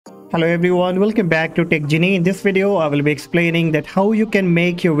Hello everyone, welcome back to Tech Genie. In this video, I will be explaining that how you can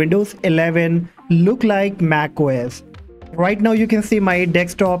make your Windows 11 look like macOS. Right now you can see my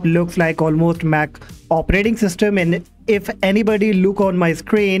desktop looks like almost Mac operating system, and if anybody look on my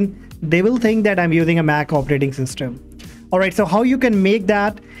screen, they will think that I'm using a Mac operating system. Alright, so how you can make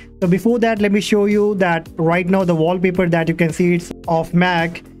that? So before that, let me show you that right now the wallpaper that you can see it's of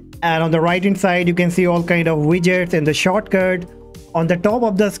Mac, and on the right hand side you can see all kind of widgets and the shortcut. On the top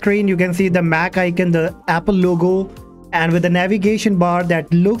of the screen you can see the Mac icon, the Apple logo, and with the navigation bar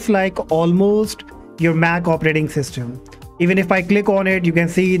that looks like almost your Mac operating system. Even if I click on it, you can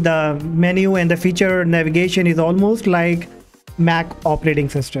see the menu and the feature navigation is almost like Mac operating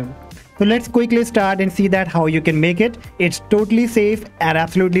system. So let's quickly start and see that how you can make it. It's totally safe and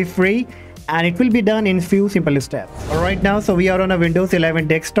absolutely free, and it will be done in few simple steps. Alright, now so we are on a Windows 11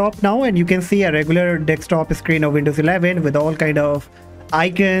 desktop now, and you can see a regular desktop screen of Windows 11 with all kind of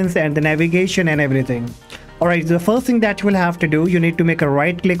icons and the navigation and everything. Alright, the first thing that you will have to do, you need to make a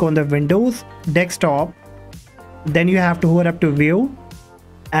right click on the Windows desktop. Then you have to hover up to view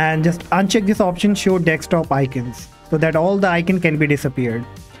and just uncheck this option, show desktop icons, so that all the icon can be disappeared.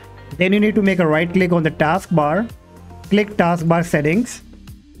 Then you need to make a right click on the taskbar, click taskbar settings.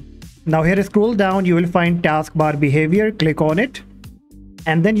 Now here scroll down, you will find taskbar behavior, click on it,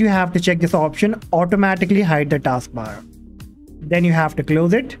 and then you have to check this option, automatically hide the taskbar. Then you have to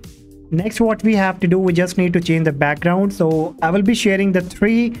close it. Next, what we have to do, we just need to change the background. So I will be sharing the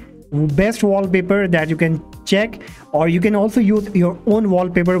 3 best wallpaper that you can check, or you can also use your own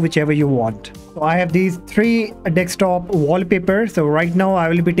wallpaper, whichever you want. So I have these 3 desktop wallpapers. So right now I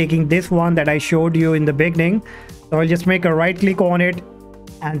will be taking this one that I showed you in the beginning. So I'll just make a right click on it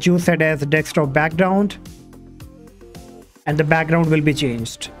and choose it as desktop background, and the background will be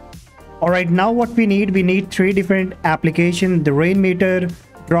changed. Alright, now what we need 3 different applications, the Rainmeter,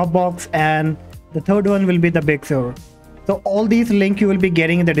 Dropbox, and the third one will be the BigSur. So all these links you will be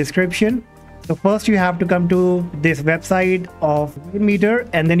getting in the description. So first you have to come to this website of Rainmeter,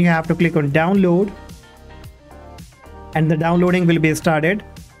 and then you have to click on download, and the downloading will be started.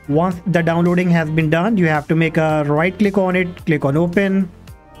 Once the downloading has been done, you have to make a right click on it, click on open,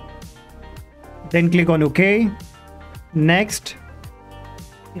 then click on OK, next,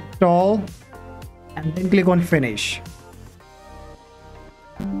 install, and then click on finish.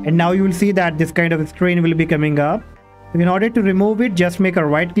 And now you will see that this kind of screen will be coming up. In order to remove it, just make a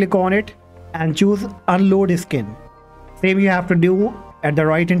right click on it and choose unload skin. Same you have to do at the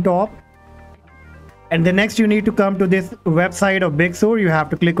right and top. And the next you need to come to this website of BigSur. You have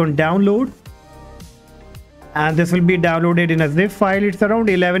to click on download, and this will be downloaded in a zip file. It's around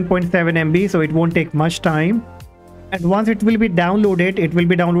 11.7 MB, so it won't take much time. And once it will be downloaded, it will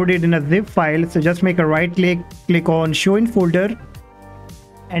be downloaded in a zip file. So just make a right click, click on show in folder,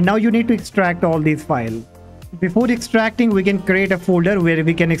 and now you need to extract all these files. Before extracting, we can create a folder where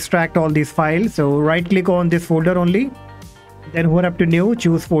we can extract all these files. So right click on this folder only, then hover up to new,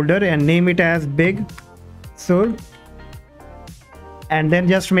 choose folder and name it as BigSur, and then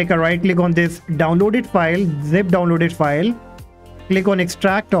just make a right click on this downloaded file, zip downloaded file, click on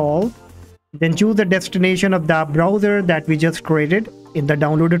extract all, then choose the destination of the browser that we just created in the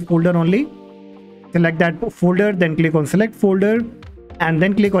downloaded folder only. Select that folder, then click on select folder, and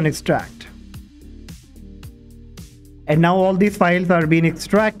then click on extract. And now all these files are being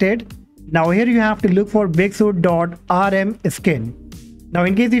extracted. Now here you have to look for bigsur.rm skin. Now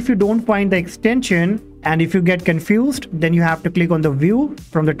in case if you don't find the extension and if you get confused, then you have to click on the view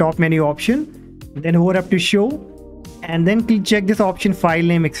from the top menu option, then hover up to show, and then check this option file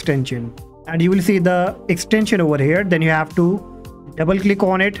name extension, and you will see the extension over here. Then you have to double click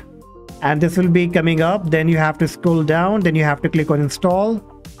on it, and this will be coming up. Then you have to scroll down, then you have to click on install.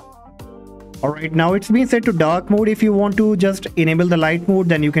 Alright, now it's been set to dark mode. If you want to just enable the light mode,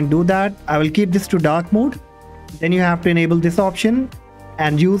 then you can do that. I will keep this to dark mode. Then you have to enable this option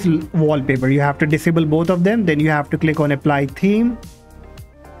and use wallpaper. You have to disable both of them. Then you have to click on apply theme,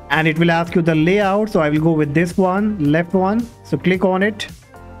 and it will ask you the layout. So I will go with this one, left one. So click on it,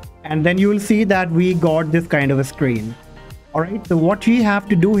 and then you will see that we got this kind of a screen. Alright, so what we have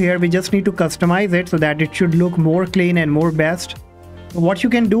to do here, we just need to customize it so that it should look more clean and more best. So what you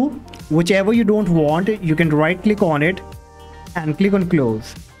can do, whichever you don't want, you can right click on it and click on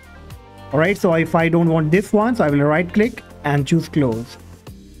close. Alright, so if I don't want this one, so I will right click and choose close.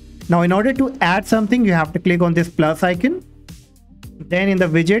 Now in order to add something, you have to click on this plus icon. Then in the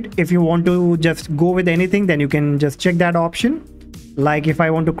widget, if you want to just go with anything, then you can just check that option. Like if I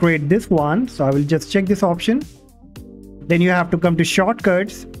want to create this one, so I will just check this option. Then you have to come to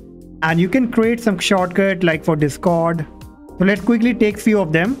shortcuts, and you can create some shortcut like for Discord. So let's quickly take few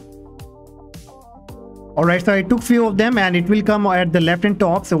of them. Alright, so I took few of them and it will come at the left and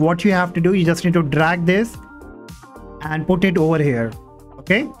top. So what you have to do, you just need to drag this and put it over here.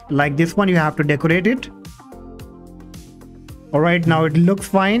 Okay, like this one, you have to decorate it. Alright, now it looks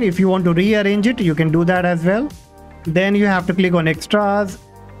fine. If you want to rearrange it, you can do that as well. Then you have to click on extras,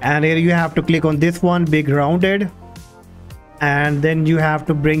 and here you have to click on this one, big rounded, and then you have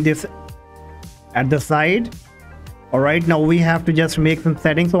to bring this at the side. Alright, now we have to just make some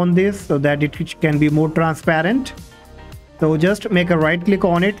settings on this so that it can be more transparent. So just make a right click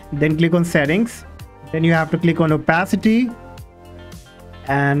on it, then click on settings. Then you have to click on opacity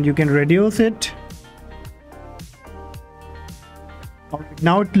and you can reduce it. Alright,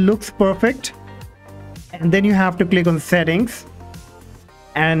 now it looks perfect. And then you have to click on settings.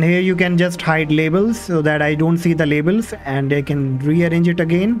 And here you can just hide labels so that I don't see the labels and I can rearrange it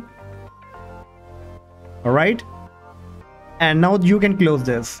again. Alright. And now you can close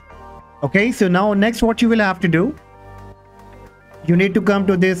this. Okay, so now next what you will have to do, you need to come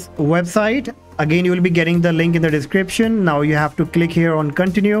to this website. Again, you will be getting the link in the description. Now you have to click here on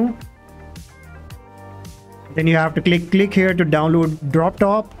continue. Then you have to click here to download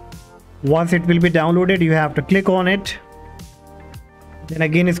Droptop. Once it will be downloaded, you have to click on it. Then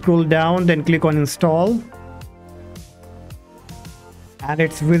again scroll down, then click on install. And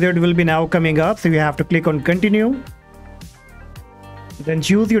its wizard will be now coming up. So you have to click on continue. Then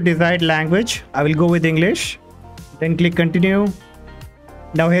choose your desired language. I will go with English. Then click continue.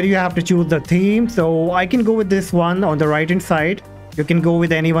 Now here you have to choose the theme. So I can go with this one on the right hand side. You can go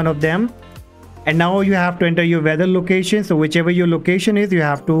with any one of them. And now you have to enter your weather location. So whichever your location is, you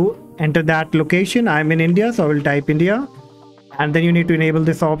have to enter that location. I'm in India, so I will type India. And then you need to enable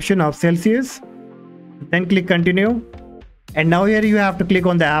this option of Celsius. Then click continue. And now here you have to click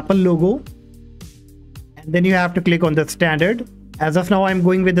on the Apple logo. And then you have to click on the standard. As of now, I'm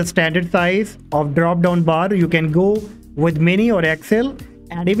going with the standard size of drop down bar. You can go with mini or XL,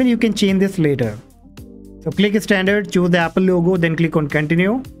 and even you can change this later. So click standard, choose the Apple logo, then click on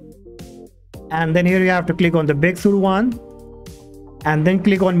continue. And then here you have to click on the BigSur one, and then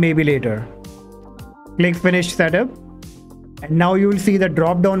click on maybe later. Click finish setup. And now you will see the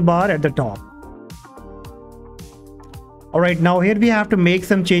drop down bar at the top. Alright, now here we have to make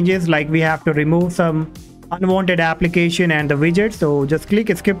some changes, like we have to remove some unwanted application and the widget. So just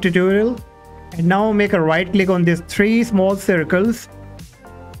click skip tutorial, and now make a right click on these three small circles,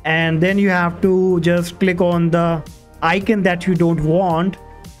 and then you have to just click on the icon that you don't want.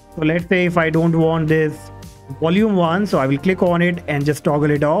 So let's say if I don't want this volume one, so I will click on it and just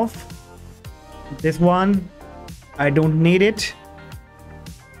toggle it off. This one, I don't need it.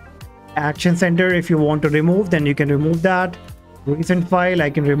 Action center, if you want to remove, then you can remove that. Recent file, I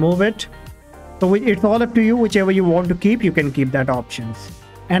can remove it. So it's all up to you. Whichever you want to keep, you can keep that options.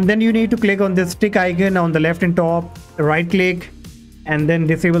 And then you need to click on this stick icon on the left and top, right click, and then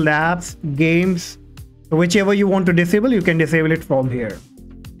disable the apps, games. So whichever you want to disable, you can disable it from here.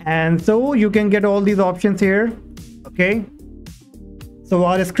 And so you can get all these options here. Okay. So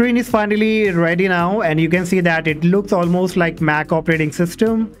our screen is finally ready now, and you can see that it looks almost like Mac operating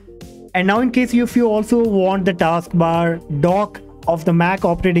system. And now in case if you also want the taskbar dock of the Mac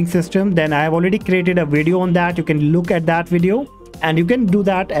operating system, then I have already created a video on that. You can look at that video and you can do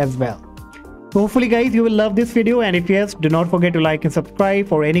that as well. So hopefully guys, you will love this video, and if yes, do not forget to like and subscribe.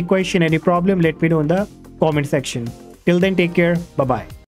 For any question, any problem, let me know in the comment section. Till then, take care. Bye bye.